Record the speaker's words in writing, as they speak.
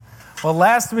Well,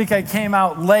 last week I came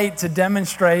out late to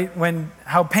demonstrate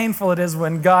how painful it is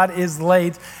when God is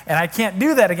late, and I can't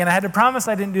do that again. I had to promise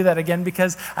I didn't do that again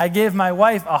because I gave my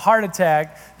wife a heart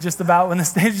attack just about when the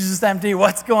stage is just empty.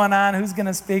 What's going on? Who's going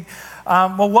to speak?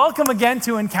 Well, welcome again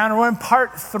to Encounter. We're in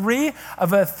part 3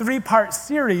 of a 3-part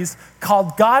series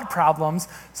called God Problems.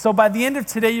 So by the end of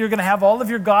today, you're going to have all of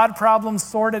your God problems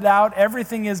sorted out.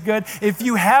 Everything is good. If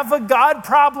you have a God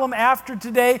problem after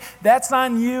today, that's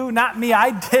on you, not me.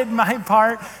 I did my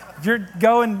part.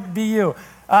 Go and be you.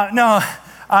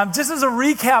 Just as a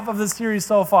recap of the series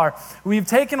so far, we've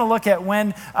taken a look at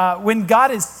when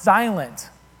God is silent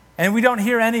and we don't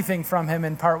hear anything from him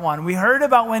in part 1. We heard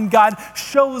about when God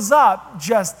shows up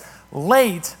just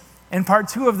late in part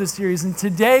 2 of the series. And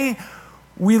today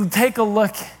we'll take a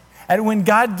look at when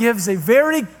God gives a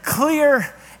very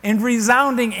clear and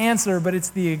resounding answer, but it's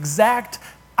the exact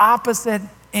opposite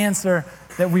answer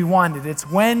that we wanted. It's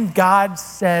when God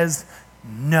says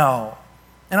no.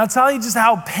 And I'll tell you just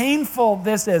how painful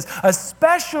this is,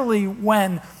 especially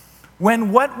when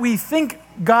what we think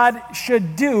God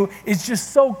should do is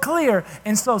just so clear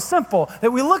and so simple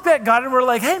that we look at God and we're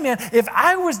like, hey man, if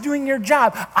I was doing your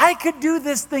job, I could do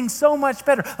this thing so much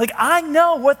better. Like, I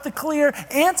know what the clear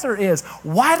answer is.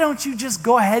 Why don't you just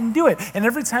go ahead and do it? And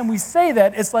every time we say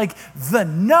that, it's like the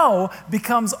no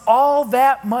becomes all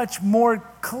that much more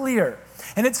clear.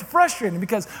 And it's frustrating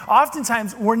because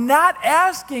oftentimes we're not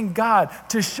asking God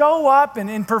to show up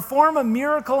and perform a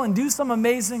miracle and do some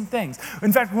amazing things.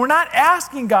 In fact, we're not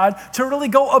asking God to really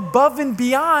go above and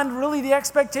beyond really the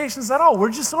expectations at all.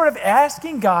 We're just sort of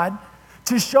asking God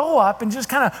to show up and just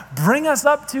kind of bring us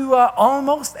up to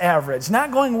almost average,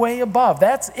 not going way above.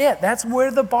 That's it. That's where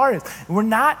the bar is. We're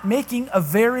not making a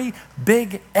very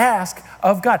big ask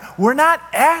of God. We're not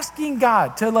asking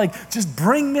God to just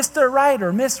bring Mr. Right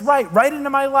or Miss right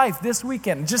into my life this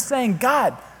weekend. Just saying,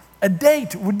 God, a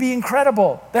date would be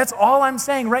incredible. That's all I'm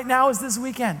saying right now is this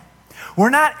weekend. We're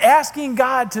not asking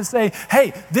God to say,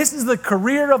 hey, this is the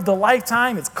career of the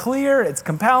lifetime. It's clear, it's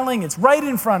compelling, it's right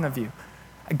in front of you.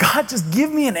 God, just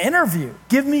give me an interview.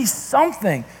 Give me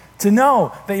something to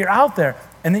know that you're out there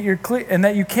and that you're clear and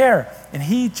that you care. And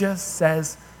he just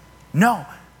says, no.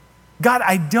 God,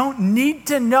 I don't need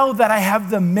to know that I have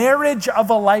the marriage of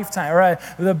a lifetime or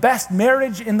the best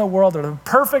marriage in the world or the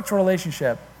perfect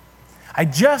relationship. I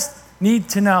just need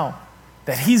to know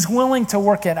that he's willing to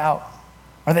work it out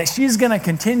or that she's going to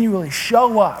continually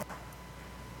show up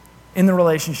in the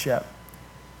relationship.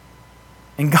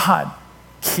 And God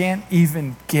can't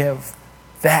even give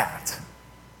that.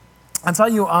 I'll tell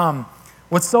you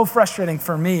what's so frustrating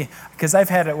for me, because I've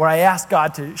had it where I ask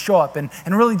God to show up in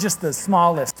really just the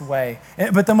smallest way,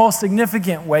 but the most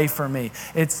significant way for me.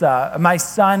 It's my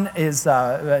son is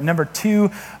number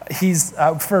 2. He's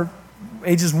for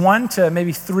ages 1 to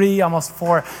maybe 3, almost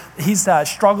 4, he's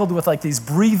struggled with these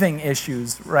breathing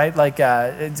issues, right?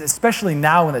 Especially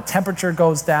now when the temperature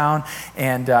goes down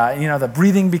and the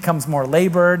breathing becomes more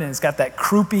labored and it's got that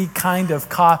croupy kind of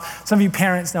cough. Some of you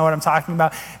parents know what I'm talking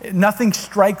about. Nothing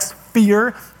strikes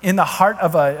fear in the heart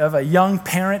of a young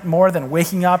parent more than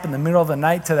waking up in the middle of the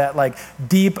night to that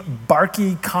deep,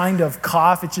 barky kind of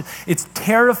cough. It's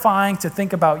terrifying to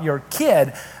think about your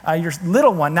kid, your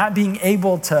little one, not being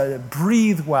able to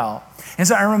breathe well. And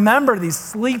so I remember these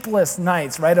sleepless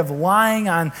nights, right, of lying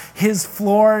on his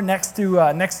floor next to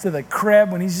the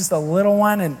crib when he's just a little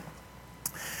one, and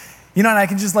and I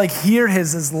can just hear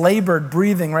his labored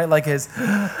breathing, right,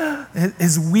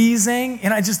 his wheezing,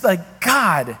 and I just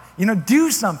God, do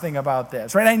something about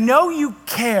this, right? I know you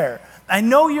care. I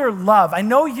know you're love. I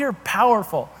know you're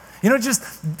powerful.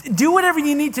 Just do whatever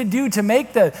you need to do to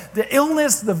make the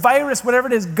illness, the virus, whatever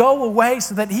it is, go away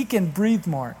so that he can breathe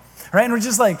more, right? And we're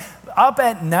just up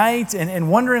at night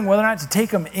and wondering whether or not to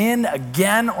take him in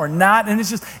again or not. And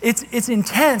it's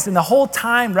intense. And the whole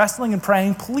time wrestling and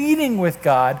praying, pleading with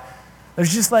God,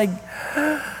 there's just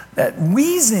that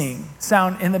wheezing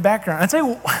sound in the background. I'll tell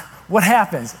you what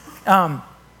happens.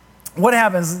 What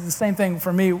happens is the same thing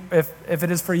for me if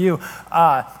it is for you.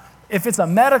 If it's a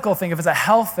medical thing, if it's a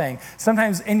health thing,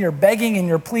 sometimes in your begging and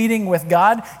your pleading with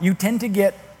God, you tend to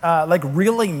get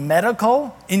really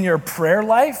medical in your prayer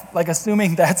life,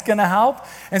 assuming that's going to help.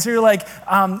 And so you're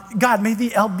God, may the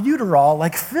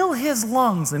albuterol fill his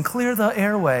lungs and clear the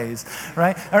airways,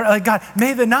 right? Or God,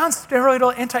 may the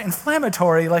non-steroidal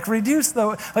anti-inflammatory reduce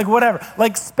the whatever.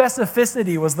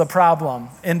 Specificity was the problem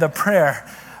in the prayer.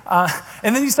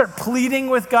 And then you start pleading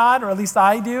with God, or at least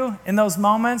I do in those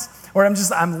moments where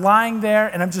I'm lying there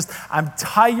and I'm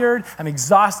tired, I'm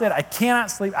exhausted, I cannot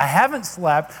sleep, I haven't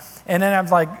slept. And then I'm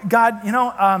God,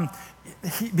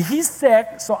 he's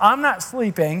sick, so I'm not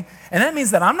sleeping. And that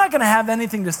means that I'm not going to have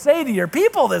anything to say to your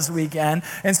people this weekend.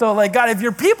 And so, like, God, if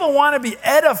your people want to be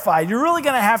edified, you're really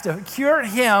going to have to cure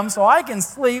him so I can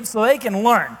sleep so they can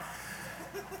learn.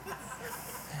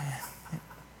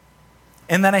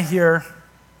 And then I hear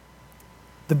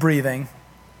the breathing.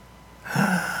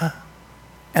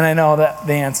 And I know that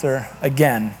the answer,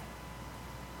 again,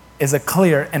 is a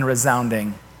clear and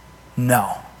resounding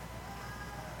no.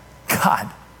 God,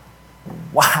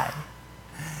 why?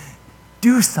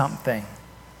 Do something.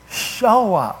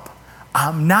 Show up.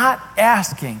 I'm not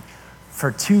asking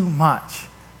for too much.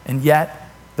 And yet,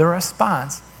 the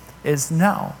response is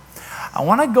no. I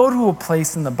want to go to a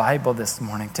place in the Bible this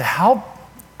morning to help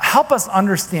us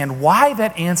understand why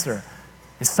that answer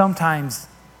is sometimes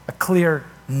a clear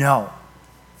no.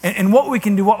 And what we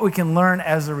can do, what we can learn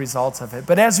as a result of it.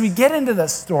 But as we get into the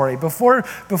story, before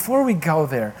we go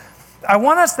there, I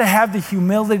want us to have the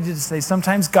humility to say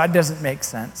sometimes God doesn't make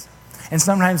sense. And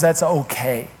sometimes that's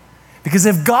okay. Because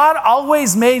if God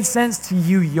always made sense to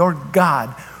you, your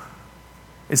God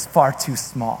is far too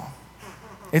small.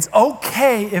 It's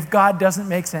okay if God doesn't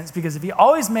make sense, because if he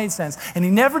always made sense and he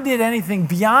never did anything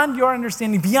beyond your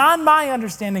understanding, beyond my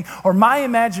understanding or my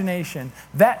imagination,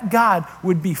 that God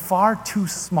would be far too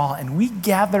small. And we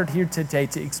gathered here today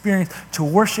to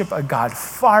worship a God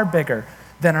far bigger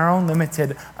than our own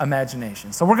limited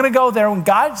imagination. So we're going to go there when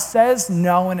God says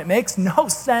no, and it makes no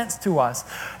sense to us.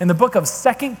 In the book of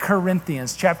 2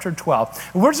 Corinthians, chapter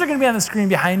 12. The words are going to be on the screen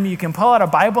behind me. You can pull out a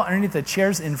Bible underneath the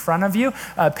chairs in front of you.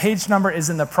 Page number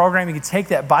is in the program. You can take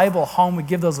that Bible home. We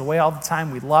give those away all the time.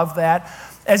 We love that.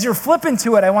 As you're flipping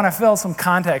to it, I want to fill some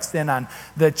context in on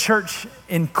the church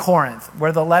in Corinth,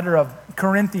 where the letter of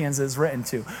Corinthians is written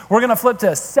to. We're going to flip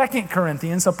to 2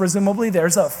 Corinthians, so presumably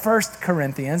there's a 1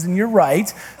 Corinthians, and you're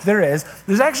right, there is.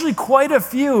 There's actually quite a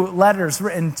few letters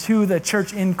written to the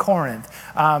church in Corinth.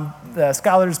 The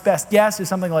scholar's best guess is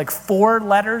something like 4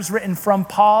 letters written from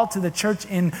Paul to the church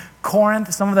in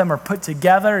Corinth. Some of them are put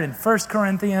together in 1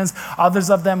 Corinthians.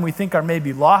 Others of them we think are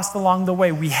maybe lost along the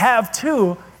way. We have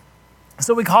 2.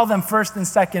 So we call them 1 and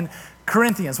 2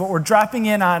 Corinthians. What we're dropping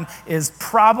in on is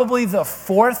probably the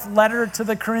 4th letter to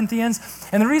the Corinthians.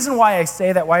 And the reason why I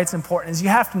say that, why it's important, is you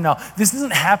have to know this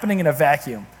isn't happening in a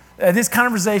vacuum. This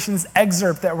conversation, this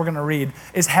excerpt that we're going to read,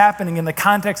 is happening in the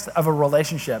context of a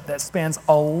relationship that spans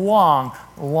a long,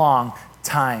 long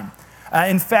time.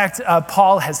 In fact,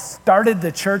 Paul has started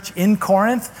the church in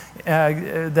Corinth,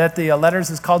 that the letters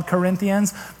is called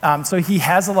Corinthians. So he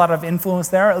has a lot of influence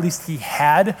there, at least he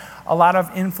had a lot of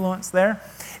influence there.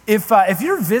 If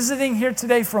you're visiting here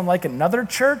today from like another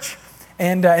church,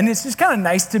 and it's just kind of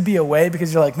nice to be away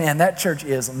because you're like, man, that church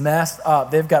is messed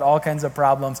up. They've got all kinds of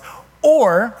problems.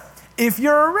 Or if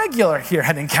you're a regular here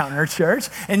at Encounter Church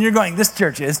and you're going, this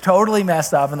church is totally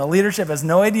messed up and the leadership has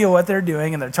no idea what they're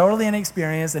doing and they're totally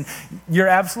inexperienced, and you're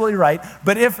absolutely right.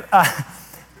 But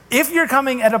if you're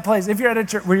coming at a place, if you're at a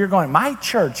church where you're going, my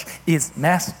church is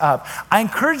messed up, I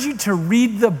encourage you to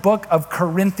read the book of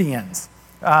Corinthians.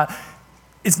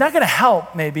 It's not going to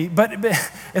help, maybe, but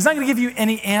it's not going to give you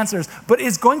any answers, but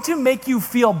it's going to make you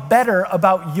feel better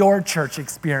about your church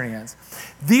experience.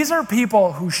 These are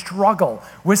people who struggle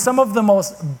with some of the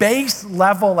most base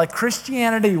level, like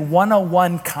Christianity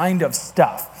 101 kind of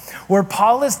stuff, where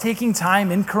Paul is taking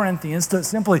time in Corinthians to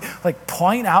simply like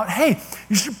point out, hey,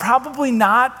 you should probably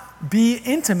not be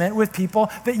intimate with people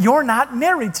that you're not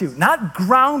married to. Not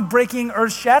groundbreaking,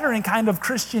 earth-shattering kind of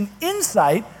Christian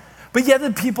insight, but yet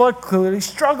the people are clearly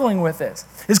struggling with this.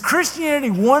 It's Christianity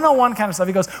 101 kind of stuff.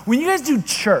 He goes, when you guys do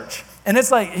church, and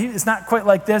it's like, it's not quite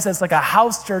like this, it's like a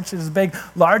house church, it's a big,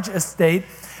 large estate,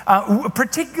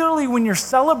 particularly when you're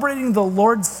celebrating the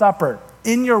Lord's Supper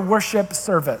in your worship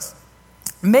service.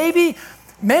 Maybe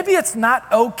it's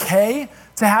not okay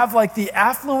to have like the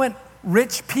affluent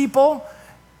rich people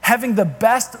having the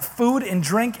best food and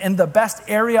drink in the best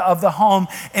area of the home,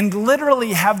 and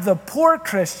literally have the poor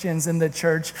Christians in the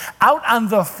church out on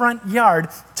the front yard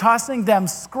tossing them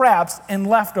scraps and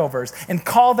leftovers, and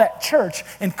call that church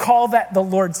and call that the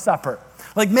Lord's Supper.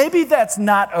 Like, maybe that's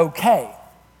not okay.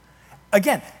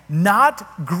 Again, not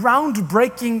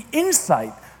groundbreaking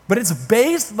insight, but it's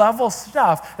base level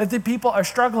stuff that the people are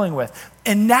struggling with.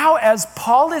 And now as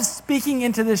Paul is speaking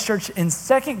into this church in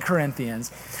 2 Corinthians,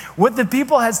 what the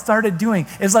people had started doing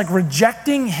is like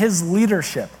rejecting his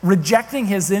leadership, rejecting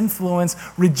his influence,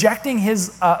 rejecting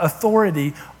his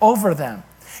authority over them.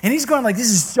 And he's going like, this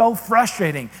is so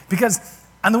frustrating, because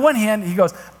on the one hand, he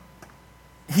goes,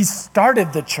 he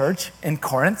started the church in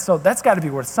Corinth, so that's got to be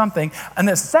worth something. And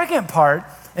the second part,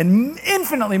 and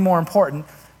infinitely more important,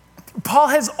 Paul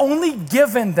has only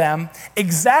given them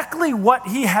exactly what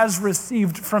he has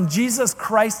received from Jesus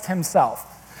Christ himself.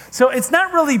 So it's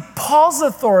not really Paul's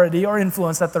authority or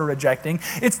influence that they're rejecting.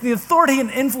 It's the authority and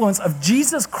influence of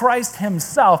Jesus Christ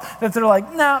himself that they're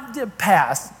like, no,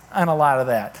 pass on a lot of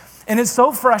that. And it's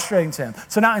so frustrating to him.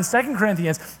 So now in 2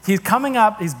 Corinthians, he's coming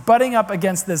up, he's butting up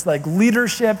against this like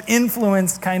leadership,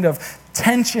 influence kind of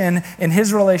tension in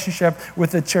his relationship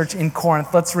with the church in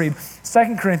Corinth. Let's read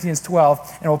 2 Corinthians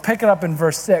 12, and we'll pick it up in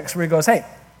verse 6, where he goes, hey,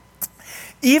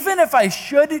 even if I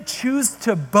should choose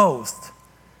to boast,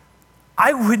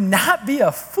 I would not be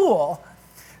a fool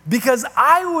because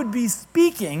I would be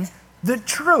speaking the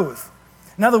truth.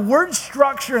 Now, the word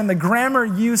structure and the grammar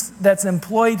use that's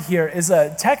employed here is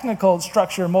a technical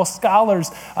structure. Most scholars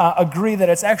agree that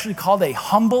it's actually called a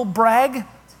humble brag.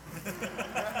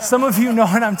 Some of you know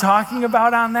what I'm talking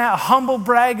about on that. A humble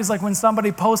brag is like when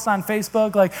somebody posts on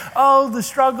Facebook, like, oh, the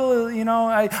struggle,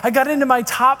 I got into my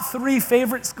top 3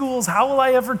 favorite schools. How will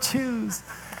I ever choose?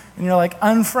 And you're like,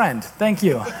 unfriend, thank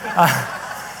you.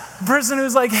 Person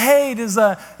who's like, hey, does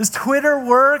Twitter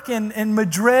work in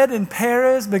Madrid and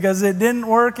Paris because it didn't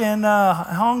work in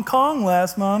Hong Kong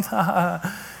last month?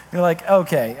 You're like,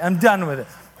 okay, I'm done with it.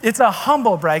 It's a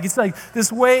humble brag. It's like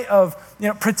this way of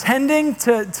pretending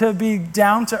to be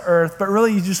down to earth, but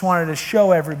really you just wanted to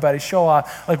show everybody, show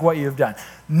off like what you've done.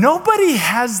 Nobody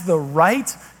has the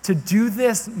right to do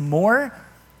this more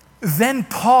than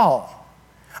Paul.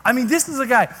 I mean, this is a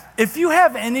guy, if you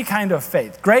have any kind of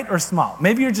faith, great or small,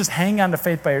 maybe you're just hanging on to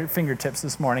faith by your fingertips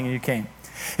this morning and you came.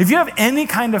 If you have any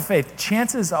kind of faith,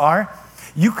 chances are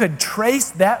you could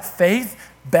trace that faith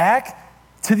back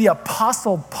to the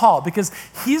Apostle Paul, because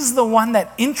he's the one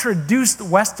that introduced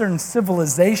Western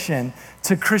civilization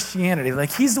to Christianity.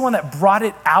 Like, he's the one that brought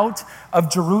it out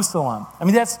of Jerusalem. I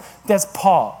mean, that's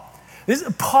Paul.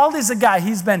 Paul is a guy,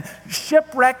 he's been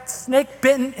shipwrecked, snake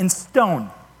bitten, and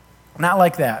stoned. Not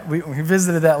like that. We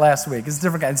visited that last week. It's a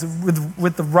different guy. It's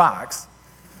with the rocks.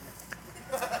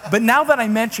 But now that I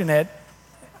mention it,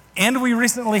 and we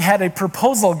recently had a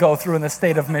proposal go through in the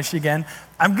state of Michigan,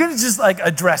 I'm going to just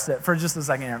address it for just a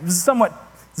second here.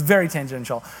 It's very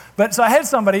tangential. But so I had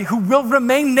somebody who will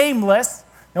remain nameless,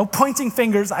 no pointing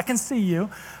fingers, I can see you,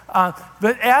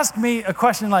 but ask me a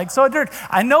question like, so Dirk,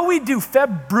 I know we do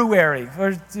February,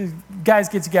 where guys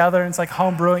get together and it's like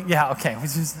home brewing. Yeah, okay,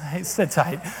 hey, sit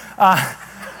tight.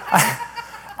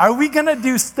 Are we going to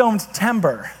do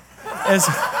Stoned-tember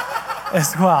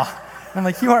as well? And I'm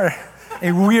like, you are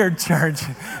a weird church,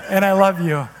 and I love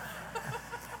you.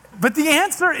 But the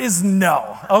answer is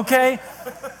no, okay?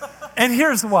 And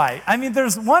here's why. I mean,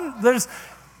 there's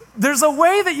a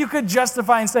way that you could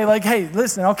justify and say, like, hey,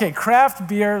 listen, okay, craft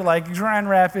beer, like Grand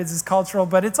Rapids is cultural,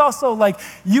 but it's also like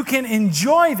you can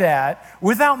enjoy that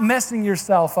without messing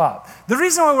yourself up. The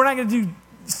reason why we're not going to do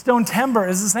Stoned-tember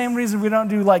is the same reason we don't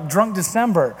do Drunk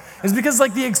December, is because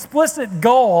the explicit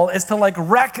goal is to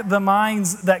wreck the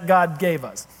minds that God gave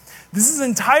us. This is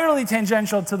entirely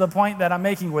tangential to the point that I'm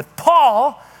making with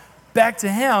Paul. Back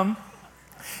to him.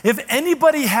 If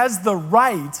anybody has the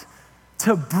right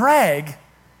to brag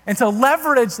and to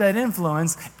leverage that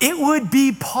influence, it would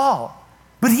be Paul.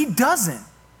 But he doesn't.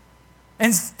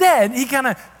 Instead, he kind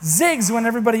of zigs when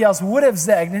everybody else would have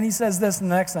zagged. And he says this in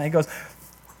the next line. He goes,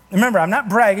 remember, I'm not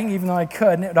bragging, even though I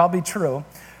could, and it would all be true,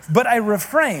 but I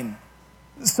refrain,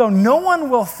 so no one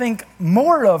will think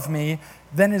more of me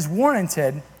than is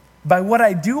warranted by what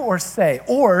I do or say,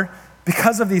 or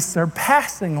because of these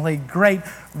surpassingly great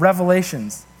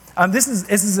revelations.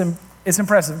 It's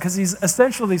impressive because he's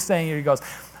essentially saying here, he goes,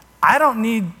 I don't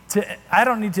need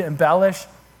to embellish,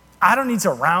 I don't need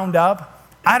to round up,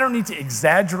 I don't need to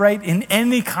exaggerate in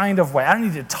any kind of way. I don't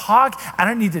need to talk, I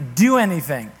don't need to do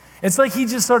anything. It's like he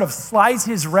just sort of slides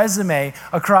his resume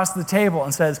across the table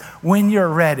and says, when you're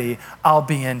ready, I'll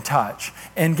be in touch,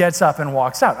 and gets up and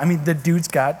walks out. I mean, the dude's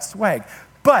got swag.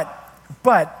 But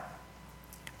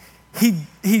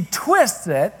he twists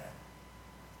it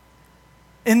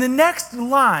in the next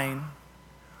line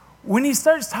when he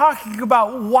starts talking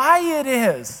about why it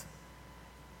is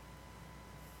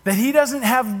that he doesn't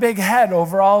have a big head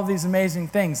over all of these amazing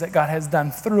things that God has done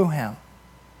through him.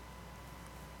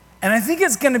 And I think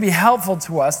it's going to be helpful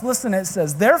to us. Listen, it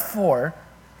says, therefore,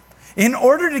 in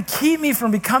order to keep me from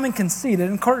becoming conceited,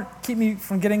 and keep me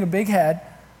from getting a big head,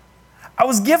 I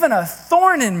was given a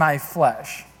thorn in my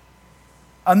flesh,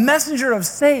 a messenger of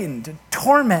Satan to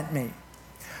torment me.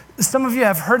 Some of you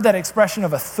have heard that expression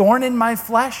of a thorn in my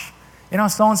flesh.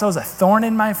 So-and-so is a thorn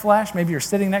in my flesh. Maybe you're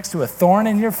sitting next to a thorn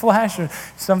in your flesh or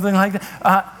something like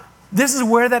that. This is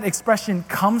where that expression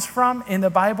comes from in the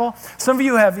Bible. Some of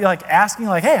you have like asking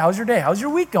like, hey, how's your day? How's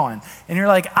your week going? And you're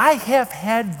like, I have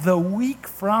had the week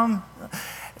from,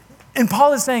 and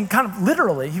Paul is saying kind of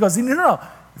literally, he goes, no,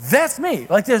 that's me.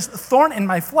 Like this thorn in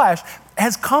my flesh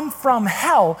has come from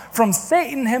hell, from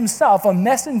Satan himself, a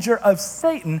messenger of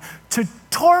Satan to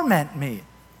torment me.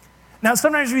 Now,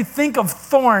 sometimes we think of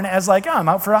thorn as like, oh, I'm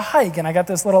out for a hike and I got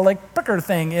this little like pricker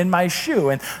thing in my shoe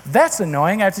and that's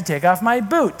annoying. I have to take off my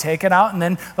boot, take it out and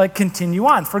then like continue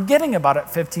on, forgetting about it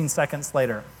 15 seconds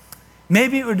later.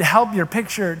 Maybe it would help your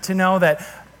picture to know that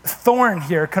thorn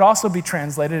here could also be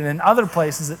translated, in other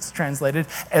places it's translated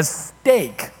as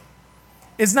stake.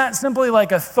 It's not simply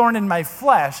like a thorn in my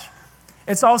flesh,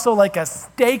 it's also like a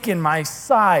stake in my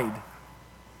side,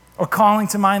 or calling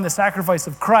to mind the sacrifice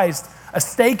of Christ, a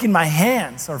stake in my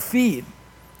hands or feet,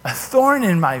 a thorn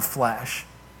in my flesh.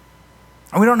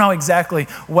 And we don't know exactly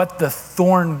what the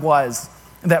thorn was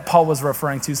that Paul was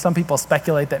referring to. Some people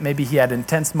speculate that maybe he had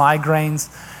intense migraines.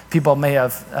 People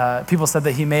said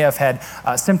that he may have had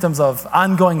symptoms of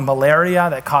ongoing malaria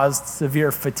that caused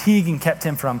severe fatigue and kept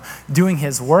him from doing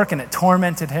his work, and it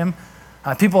tormented him.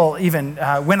 People even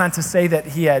went on to say that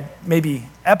he had maybe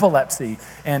epilepsy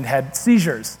and had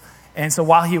seizures. And so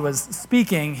while he was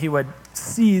speaking, he would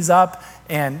seize up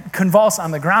and convulse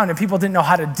on the ground, and people didn't know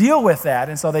how to deal with that.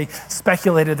 And so they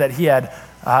speculated that he had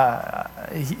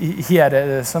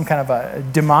some kind of a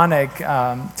demonic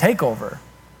takeover.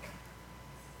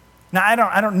 Now,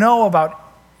 I don't know about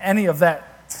any of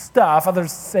that stuff.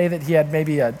 Others say that he had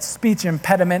maybe a speech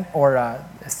impediment or a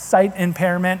sight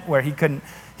impairment where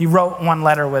he wrote one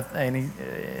letter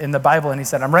in the Bible, and he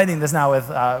said, I'm writing this now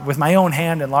with my own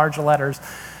hand in large letters.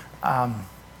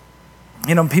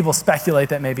 People speculate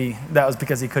that maybe that was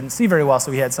because he couldn't see very well,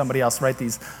 so he had somebody else write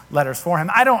these letters for him.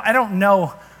 I don't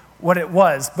know what it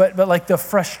was, but like the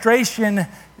frustration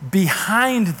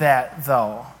behind that,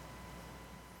 though.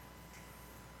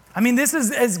 I mean, this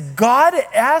is as God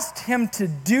asked him to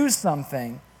do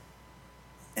something,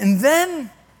 and then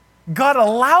God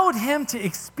allowed him to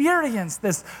experience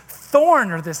this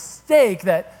thorn or this stake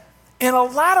that in a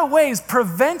lot of ways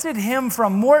prevented him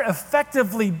from more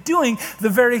effectively doing the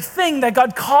very thing that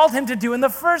God called him to do in the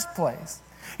first place.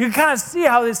 You can kind of see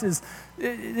how this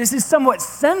is somewhat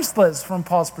senseless from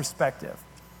Paul's perspective.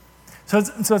 So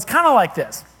it's kind of like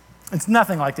this. It's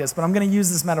nothing like this, but I'm going to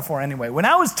use this metaphor anyway. When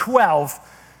I was 12,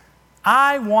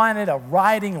 I wanted a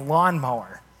riding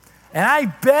lawnmower. And I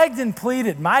begged and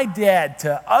pleaded my dad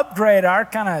to upgrade our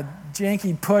kind of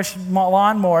janky push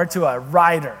lawnmower to a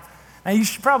rider. Now, you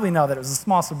should probably know that it was a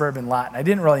small suburban lot, and I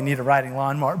didn't really need a riding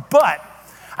lawnmower. But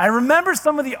I remember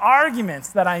some of the arguments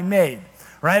that I made,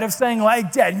 right, of saying,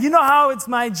 like, Dad, you know how it's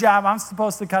my job. I'm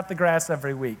supposed to cut the grass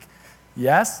every week.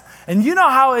 Yes. And you know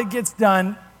how it gets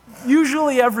done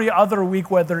usually every other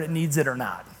week, whether it needs it or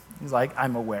not. He's like,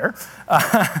 I'm aware.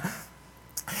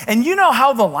 And you know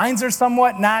how the lines are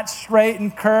somewhat not straight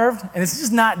and curved, and it's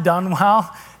just not done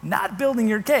well, not building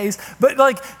your case. But,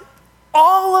 like,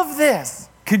 all of this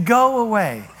could go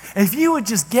away if you would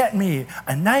just get me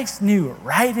a nice new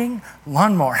riding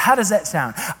lawnmower. How does that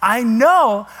sound? I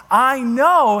know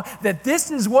that this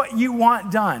is what you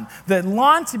want done. The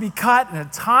lawn to be cut in a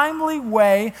timely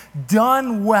way,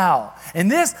 done well.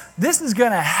 And this is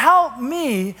going to help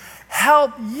me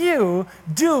help you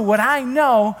do what I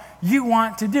know you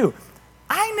want to do.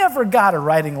 I never got a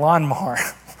riding lawnmower,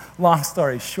 long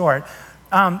story short.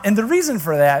 And the reason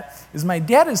for that is my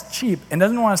dad is cheap and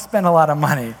doesn't want to spend a lot of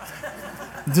money.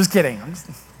 Just kidding.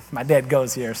 My dad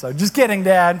goes here, so just kidding,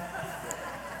 Dad.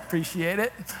 Appreciate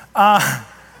it. But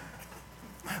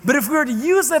if we were to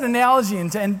use that analogy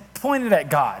and point it at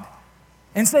God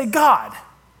and say, God,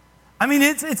 I mean,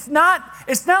 it's not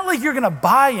like you're going to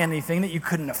buy anything that you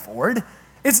couldn't afford.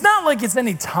 It's not like it's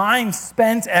any time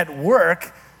spent at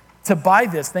work to buy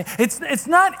this thing. It's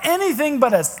not anything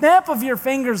but a snap of your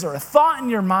fingers or a thought in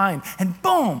your mind, and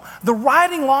boom, the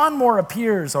riding lawnmower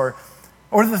appears, or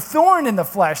the thorn in the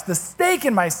flesh, the stake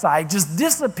in my side just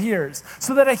disappears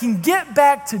so that I can get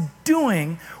back to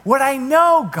doing what I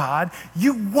know, God,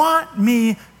 you want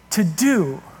me to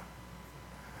do.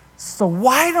 So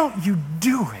why don't you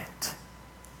do it?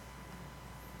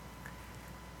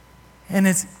 And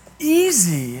it's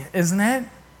easy, isn't it?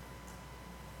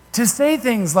 To say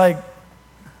things like,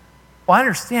 well, I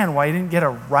understand why you didn't get a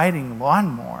riding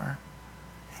lawnmower.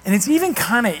 And it's even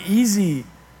kind of easy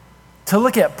to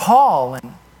look at Paul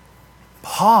and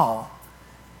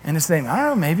to say, I don't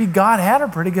know, maybe God had a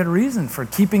pretty good reason for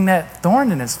keeping that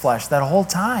thorn in his flesh that whole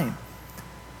time.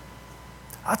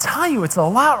 I'll tell you, it's a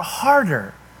lot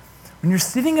harder when you're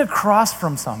sitting across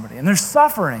from somebody and they're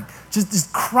suffering, just this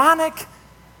chronic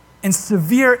in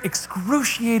severe,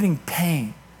 excruciating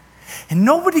pain. And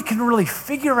nobody can really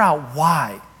figure out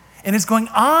why. And it's going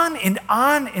on and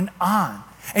on and on.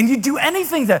 And you do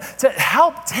anything to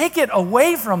help take it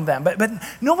away from them. But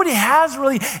nobody has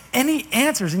really any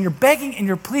answers. And you're begging and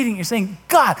you're pleading. You're saying,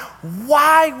 God,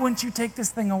 why wouldn't you take this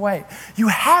thing away? You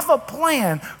have a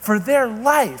plan for their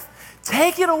life.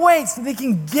 Take it away so they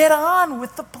can get on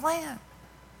with the plan.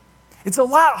 It's a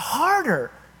lot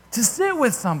harder to sit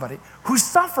with somebody who's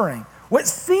suffering what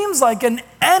seems like an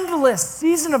endless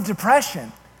season of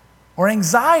depression or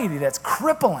anxiety that's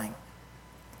crippling.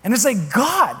 And it's like,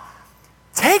 God,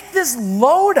 take this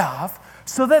load off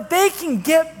so that they can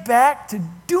get back to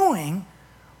doing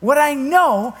what I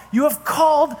know you have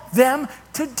called them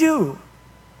to do.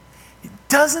 It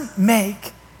doesn't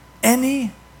make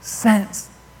any sense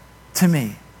to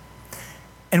me.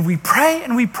 And we pray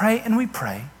and we pray and we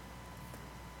pray.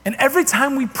 And every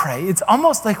time we pray, it's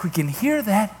almost like we can hear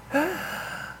that.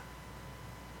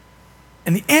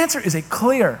 And the answer is a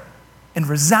clear and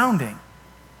resounding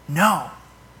no.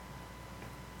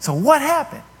 So what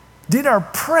happened? Did our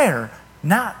prayer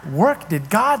not work?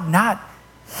 Did God not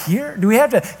hear? Do we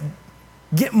have to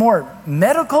get more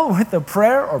medical with the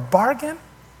prayer or bargain?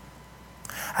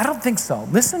 I don't think so.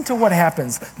 Listen to what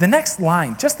happens. The next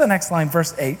line, just the next line,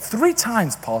 verse 8, 3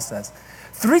 times, Paul says,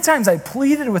 3 times I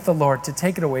pleaded with the Lord to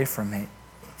take it away from me.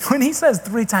 When he says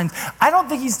 3 times, I don't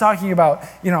think he's talking about,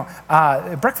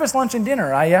 breakfast, lunch, and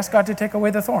dinner. I asked God to take away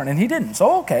the thorn, and he didn't,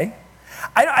 so okay.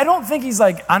 I don't think he's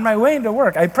like, on my way into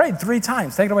work, I prayed 3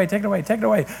 times, take it away, take it away, take it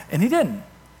away, and he didn't.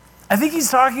 I think he's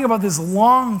talking about this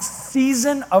long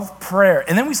season of prayer.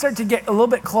 And then we start to get a little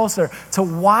bit closer to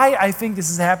why I think this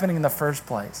is happening in the first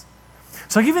place.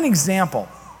 So I'll give you an example.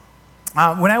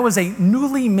 When I was a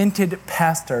newly minted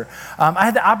pastor, I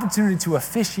had the opportunity to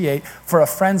officiate for a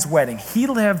friend's wedding. He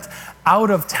lived out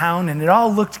of town, and it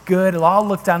all looked good. It all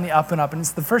looked on the up and up. And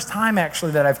it's the first time,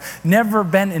 actually, that I've never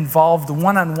been involved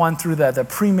one-on-one through the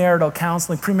premarital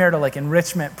counseling, premarital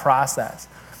enrichment process.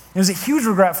 It was a huge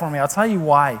regret for me. I'll tell you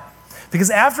why. Because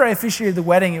after I officiated the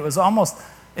wedding, it was almost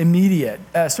immediate,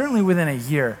 certainly within a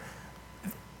year,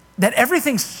 that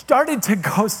everything started to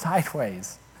go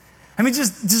sideways. I mean,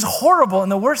 just horrible in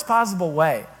the worst possible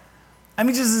way. I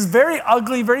mean, just this very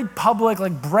ugly, very public,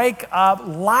 break up,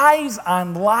 lies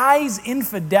on lies,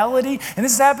 infidelity. And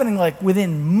this is happening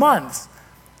within months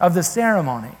of the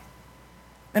ceremony.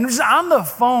 And just on the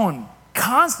phone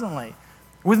constantly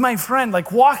with my friend,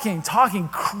 walking, talking,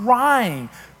 crying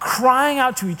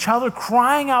out to each other,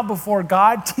 crying out before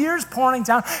God, tears pouring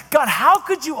down. God, how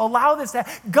could you allow this to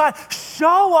happen? God,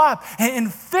 show up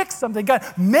and fix something. God,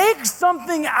 make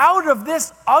something out of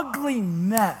this ugly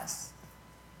mess.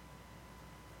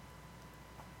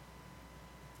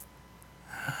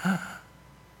 And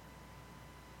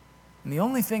the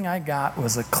only thing I got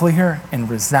was a clear and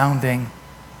resounding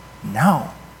no.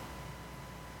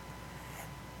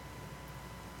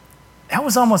 That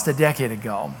was almost a decade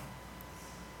ago.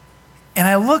 And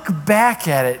I look back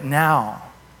at it now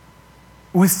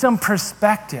with some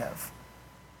perspective.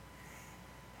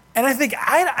 And I think,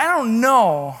 I don't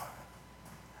know.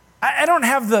 I don't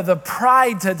have the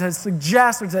pride to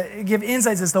suggest or to give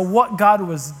insights as to what God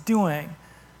was doing.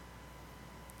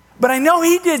 But I know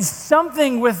he did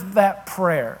something with that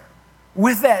prayer,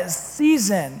 with that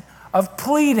season of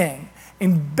pleading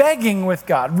and begging with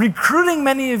God, recruiting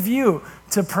many of you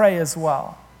to pray as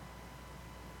well.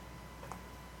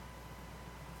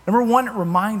 Number one, it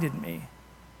reminded me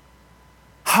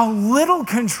how little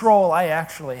control I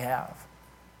actually have.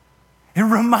 It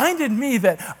reminded me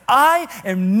that I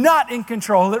am not in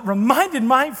control. It reminded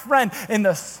my friend in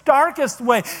the starkest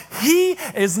way, he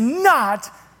is not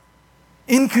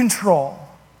in control.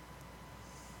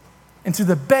 And through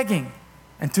the begging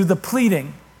and through the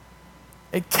pleading,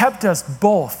 it kept us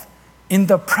both in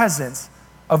the presence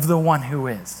of the one who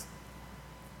is.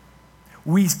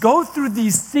 We go through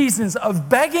these seasons of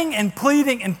begging and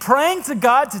pleading and praying to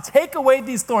God to take away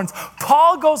these thorns.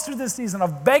 Paul goes through this season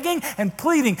of begging and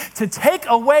pleading to take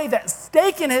away that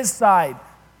stake in his side,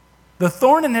 the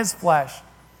thorn in his flesh.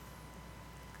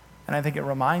 And I think it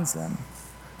reminds them.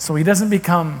 So he doesn't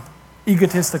become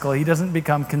egotistical. He doesn't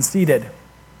become conceited.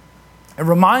 It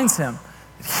reminds him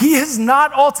that he is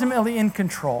not ultimately in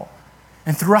control.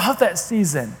 And throughout that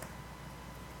season,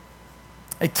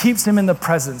 it keeps him in the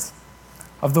presence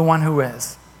of the one who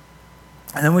is.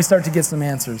 And then we start to get some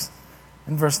answers.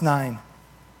 In verse 9,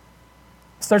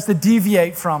 it starts to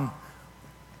deviate from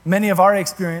many of our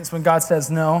experience when God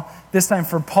says no. This time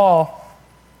for Paul,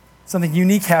 something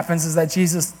unique happens is that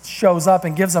Jesus shows up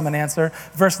and gives him an answer.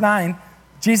 Verse 9,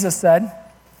 Jesus said,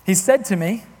 he said to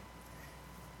me,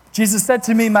 Jesus said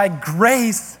to me, my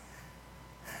grace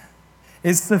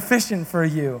is sufficient for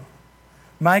you.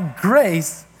 My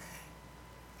grace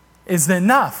is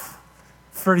enough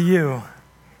for you.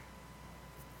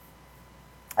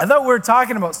 I thought we were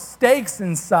talking about stakes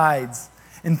and sides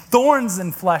and thorns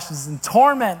and fleshes and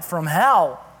torment from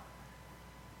hell.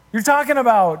 You're talking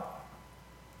about,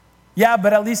 yeah,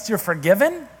 but at least you're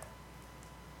forgiven?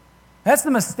 That's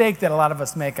the mistake that a lot of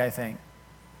us make, I think.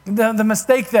 The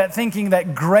mistake that thinking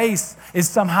that grace is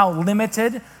somehow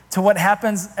limited to what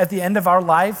happens at the end of our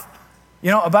life. You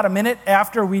know, about a minute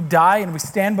after we die and we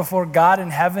stand before God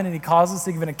in heaven and he calls us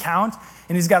to give an account,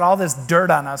 and he's got all this dirt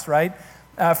on us, right,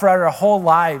 for our whole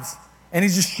lives. And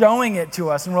he's just showing it to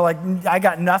us, and we're like, I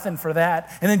got nothing for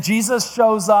that. And then Jesus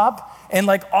shows up, and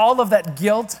like all of that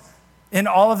guilt and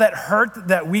all of that hurt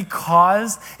that we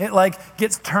caused, it like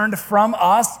gets turned from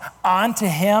us onto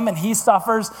him, and he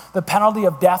suffers the penalty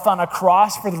of death on a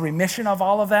cross for the remission of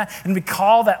all of that. And we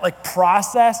call that like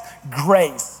process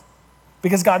grace,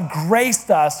 because God graced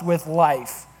us with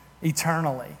life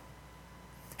eternally.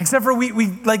 Except for we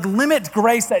like limit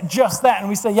grace at just that, and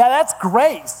we say, yeah, that's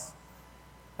grace.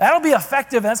 That'll be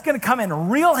effective, and that's gonna come in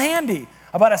real handy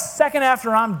about a second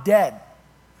after I'm dead.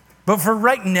 But for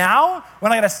right now,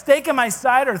 when I got a stake in my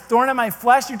side or a thorn in my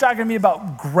flesh, you're talking to me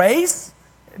about grace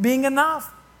being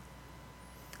enough.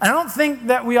 I don't think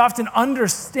that we often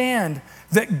understand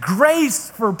that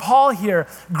grace for Paul here,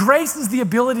 grace is the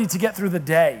ability to get through the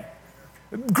day.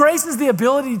 Grace is the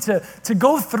ability to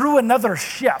go through another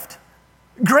shift.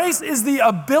 Grace is the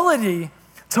ability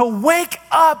to wake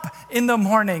up in the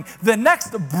morning. The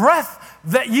next breath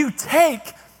that you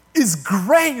take is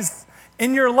grace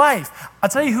in your life. I'll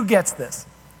tell you who gets this.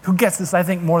 Who gets this, I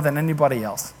think, more than anybody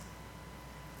else.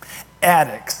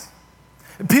 Addicts.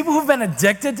 People who've been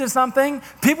addicted to something,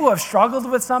 people who have struggled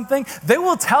with something, they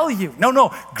will tell you,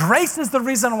 no, grace is the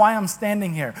reason why I'm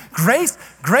standing here. Grace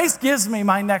gives me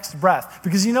my next breath.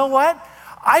 Because you know what?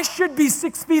 I should be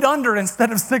 6 feet under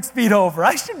instead of 6 feet over.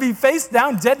 I should be face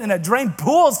down dead in a drained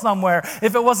pool somewhere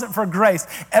if it wasn't for grace.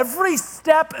 Every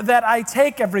step that I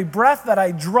take, every breath that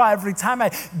I draw, every time I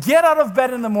get out of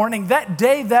bed in the morning, that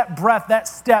day, that breath, that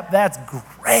step, that's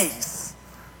grace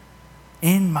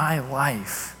in my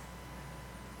life.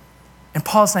 And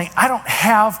Paul's saying, I don't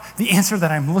have the answer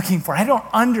that I'm looking for. I don't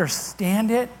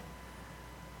understand it,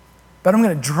 but I'm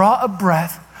going to draw a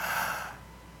breath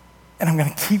and I'm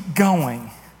going to keep going.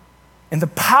 And the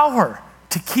power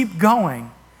to keep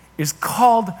going is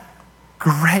called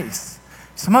grace.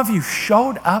 Some of you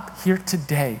showed up here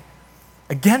today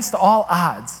against all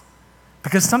odds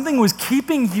because something was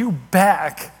keeping you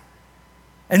back.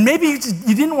 And maybe you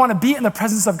didn't want to be in the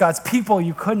presence of God's people.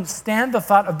 You couldn't stand the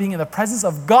thought of being in the presence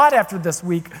of God after this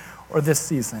week or this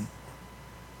season.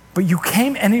 But you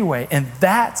came anyway, and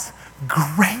that's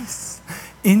grace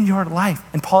in your life.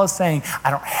 And Paul is saying,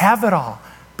 I don't have it all,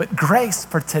 but grace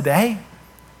for today,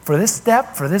 for this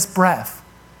step, for this breath,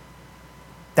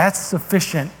 that's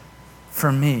sufficient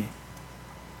for me.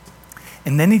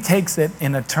 And then he takes it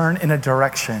in a turn, in a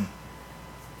direction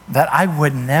that I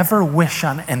would never wish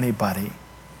on anybody.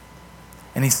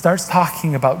 And he starts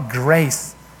talking about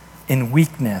grace in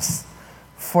weakness.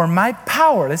 For my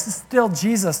power, this is still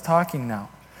Jesus talking now.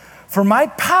 For my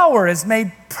power is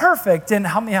made perfect in,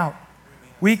 help me out,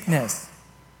 weakness.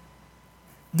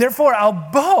 Therefore,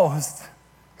 I'll boast,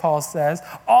 Paul says,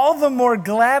 all the more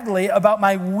gladly about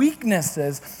my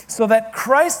weaknesses so that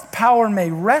Christ's power may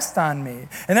rest on me.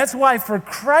 And that's why, for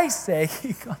Christ's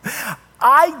sake,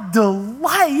 I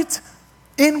delight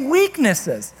in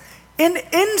weaknesses, in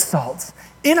insults,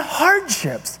 in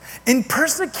hardships, in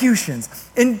persecutions,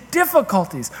 in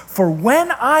difficulties. For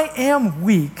when I am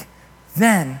weak,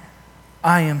 then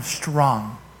I am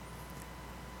strong.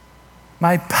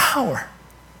 My power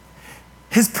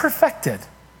is perfected,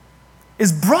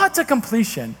 is brought to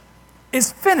completion,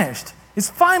 is finished,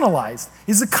 is finalized,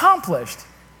 is accomplished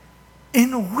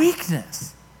in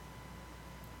weakness.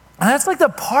 And that's like the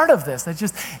part of this that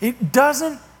just, it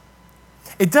doesn't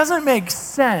make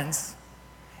sense.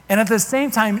 And at the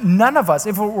same time, none of us,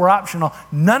 if it were optional,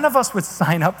 none of us would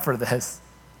sign up for this.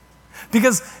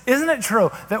 Because isn't it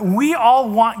true that we all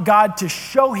want God to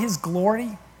show his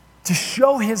glory, to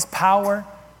show his power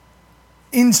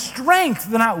in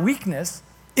strength, not weakness,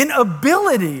 in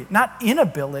ability, not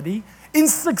inability, in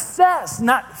success,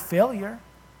 not failure?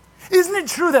 Isn't it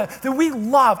true that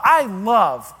I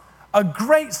love a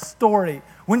great story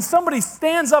when somebody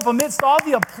stands up amidst all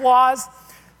the applause,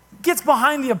 gets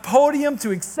behind the podium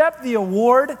to accept the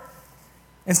award,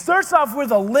 and starts off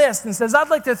with a list and says, I'd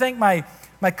like to thank my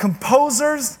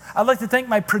composers, I'd like to thank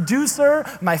my producer,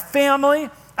 my family,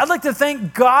 I'd like to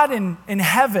thank God in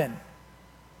heaven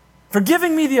for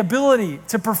giving me the ability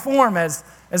to perform as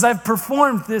I've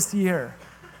performed this year.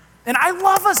 And I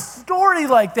love a story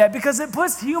like that because it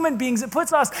puts human beings, it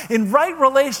puts us in right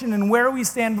relation in where we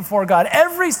stand before God.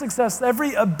 Every success,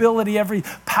 every ability, every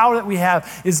power that we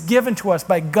have is given to us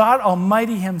by God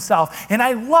Almighty himself. And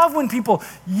I love when people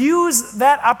use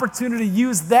that opportunity,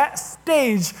 use that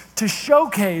stage to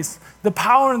showcase the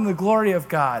power and the glory of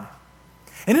God.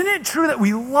 And isn't it true that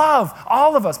we love,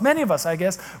 all of us, many of us, I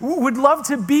guess, would love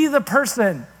to be the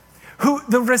person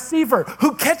the receiver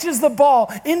who catches the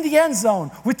ball in the end zone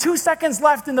with 2 seconds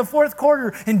left in the fourth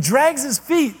quarter and drags his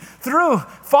feet through,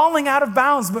 falling out of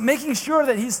bounds, but making sure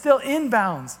that he's still in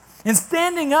bounds. And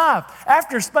standing up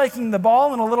after spiking the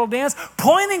ball in a little dance,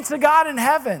 pointing to God in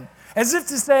heaven, as if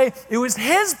to say, it was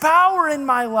his power in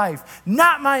my life,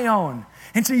 not my own.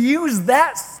 And to use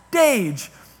that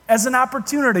stage as an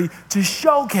opportunity to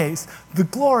showcase the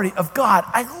glory of God.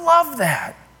 I love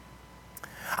that.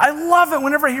 I love it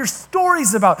whenever I hear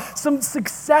stories about some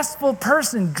successful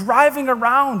person driving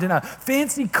around in a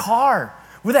fancy car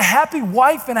with a happy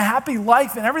wife and a happy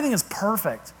life and everything is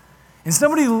perfect. And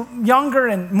somebody younger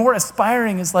and more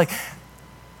aspiring is like,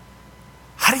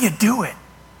 how do you do it?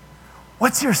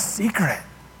 What's your secret?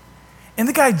 And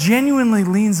the guy genuinely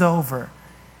leans over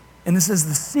and it says,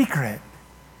 the secret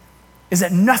is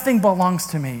that nothing belongs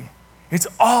to me. It's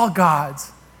all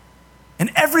God's. And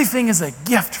everything is a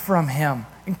gift from him,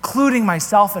 including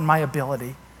myself and my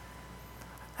ability.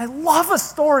 I love a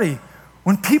story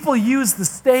when people use the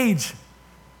stage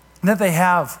that they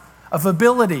have of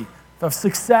ability, of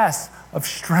success, of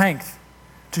strength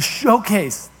to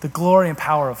showcase the glory and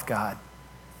power of God.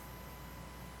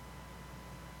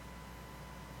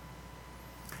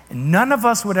 And none of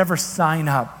us would ever sign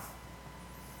up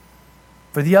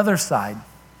for the other side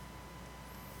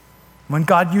when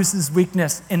God uses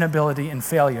weakness, inability, and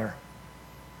failure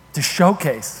to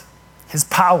showcase his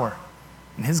power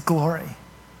and his glory.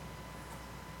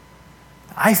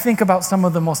 I think about some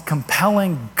of the most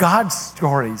compelling God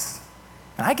stories,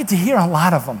 and I get to hear a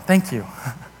lot of them, thank you.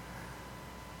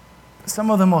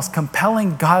 Some of the most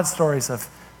compelling God stories of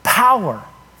power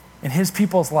in his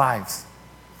people's lives,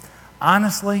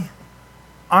 honestly,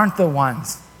 aren't the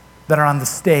ones that are on the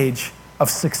stage of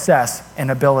success and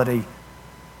ability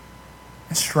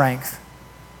and strength.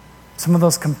 Some of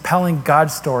those compelling God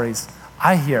stories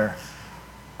I hear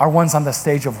are ones on the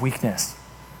stage of weakness.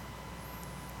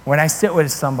 When I sit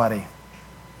with somebody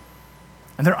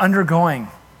and they're undergoing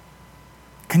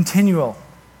continual,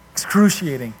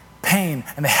 excruciating pain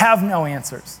and they have no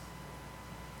answers,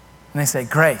 and they say,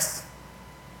 Grace,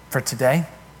 for today,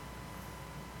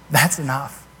 that's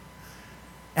enough.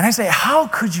 And I say, how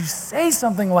could you say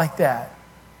something like that?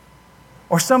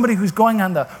 Or somebody who's going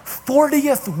on the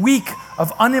 40th week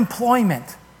of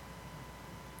unemployment.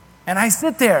 And I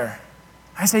sit there,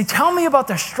 I say, tell me about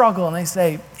the struggle. And they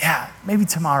say, yeah, maybe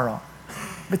tomorrow.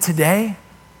 But today,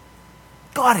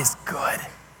 God is good.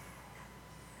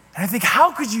 And I think,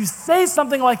 how could you say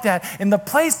something like that in the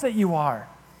place that you are?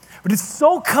 But it's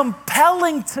so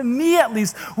compelling to me, at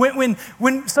least,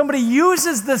 when somebody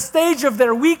uses the stage of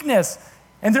their weakness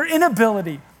and their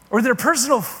inability or their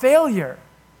personal failure,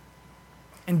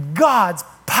 and God's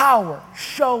power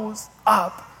shows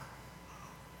up.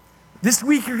 This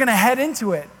week you're going to head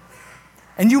into it.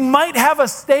 And you might have a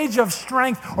stage of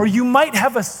strength or you might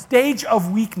have a stage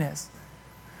of weakness.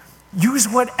 Use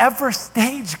whatever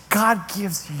stage God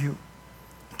gives you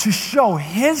to show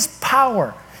his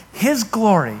power, his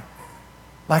glory,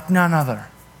 like none other.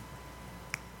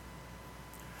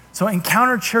 So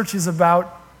Encounter Church is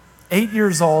about 8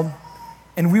 years old,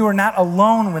 and we were not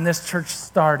alone when this church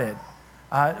started.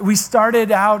 We started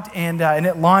out and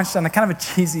it launched on a kind of a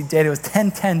cheesy date. It was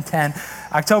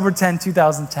 10-10-10, October 10,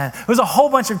 2010. It was a whole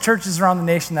bunch of churches around the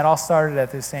nation that all started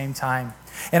at the same time.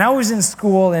 And I was in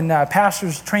school, in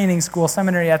pastor's training school,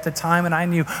 seminary at the time, and I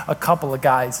knew a couple of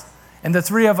guys. And the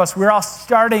three of us, we were all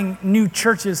starting new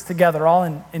churches together, all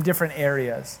in different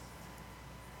areas.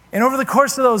 And over the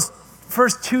course of those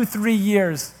first 2-3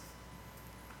 years,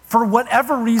 for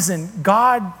whatever reason,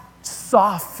 God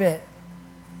saw fit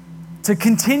to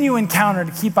continue Encounter,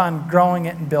 to keep on growing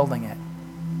it and building it.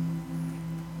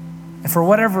 And for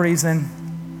whatever reason,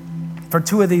 for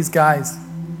two of these guys,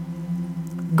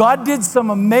 God did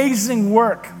some amazing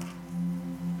work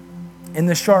in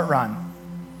the short run.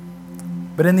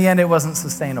 But in the end, it wasn't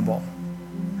sustainable.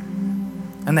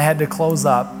 And they had to close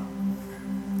up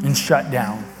and shut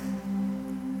down.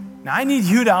 Now, I need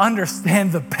you to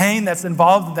understand the pain that's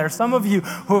involved there. Some of you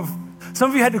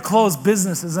had to close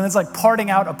businesses, and it's like parting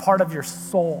out a part of your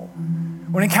soul.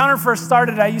 When Encounter first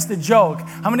started, I used to joke,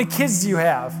 how many kids do you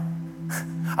have?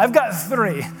 I've got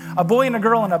 3, a boy and a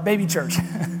girl in a baby church.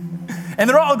 And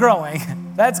they're all growing.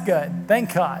 That's good,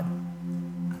 thank God.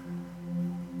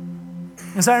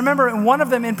 And so I remember in one of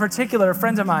them in particular, a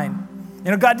friend of mine,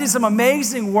 God did some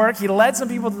amazing work. He led some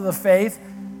people to the faith.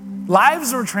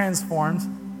 Lives were transformed.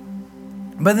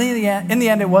 But in the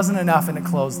end, it wasn't enough and it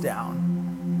closed down.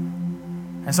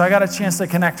 And so I got a chance to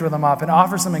connect with him up and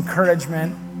offer some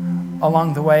encouragement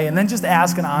along the way, and then just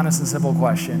ask an honest and simple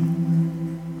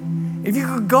question. If you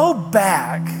could go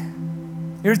back,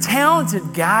 you're a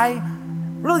talented guy,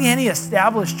 really any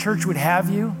established church would have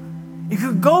you. You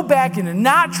could go back and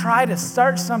not try to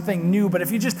start something new, but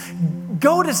if you just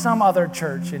go to some other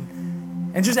church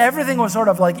and just everything was sort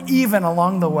of like even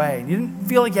along the way. You didn't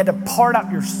feel like you had to part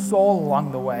out your soul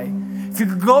along the way. If you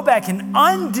could go back and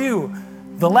undo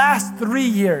the last 3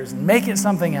 years and make it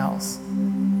something else,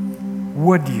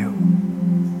 would you?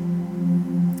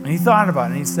 And he thought about it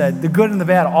and he said, the good and the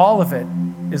bad, all of it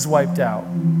is wiped out.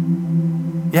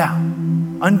 Yeah,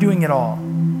 undoing it all.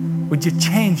 Would you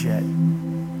change it?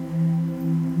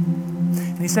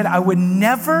 And he said, I would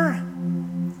never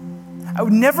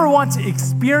want to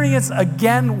experience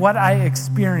again what I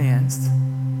experienced.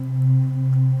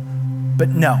 But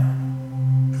no.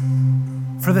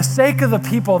 For the sake of the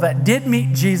people that did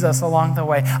meet Jesus along the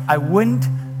way, I wouldn't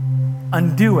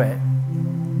undo it.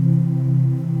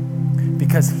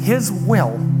 Because his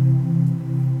will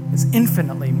is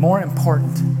infinitely more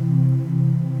important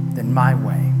than my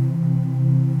way.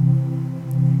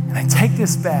 And I take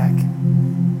this back.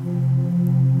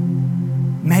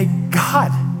 May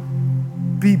God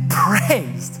be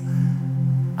praised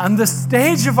on the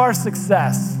stage of our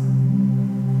success,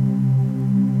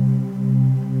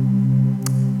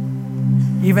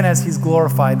 even as he's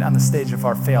glorified on the stage of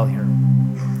our failure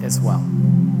as well.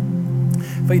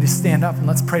 I invite you to stand up and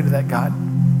let's pray to that God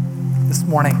this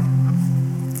morning.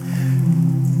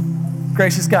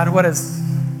 Gracious God, what does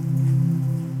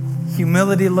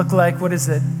humility look like? What does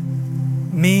it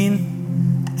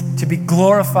mean to be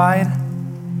glorified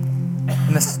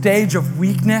in the stage of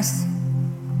weakness?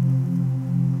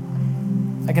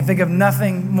 I can think of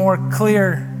nothing more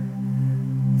clear,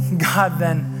 God,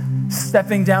 than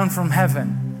stepping down from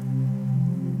heaven,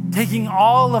 taking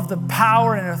all of the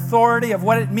power and authority of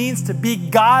what it means to be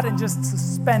God and just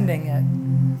suspending it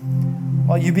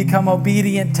while you become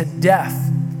obedient to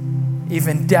death,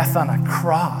 even death on a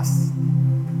cross.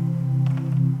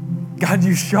 God,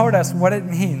 you showed us what it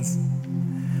means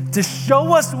to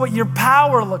show us what your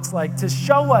power looks like, to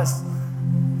show us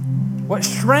what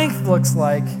strength looks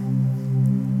like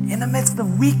in the midst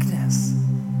of weakness.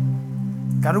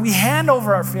 God, we hand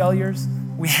over our failures,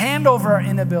 we hand over our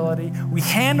inability, we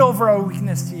hand over our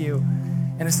weakness to you,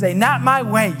 and to say, not my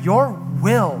way, your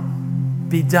will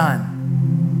be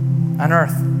done on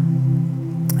earth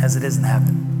as it is in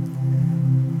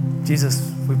heaven.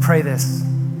 Jesus, we pray this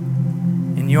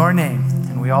in your name,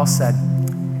 and we all said,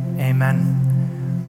 amen.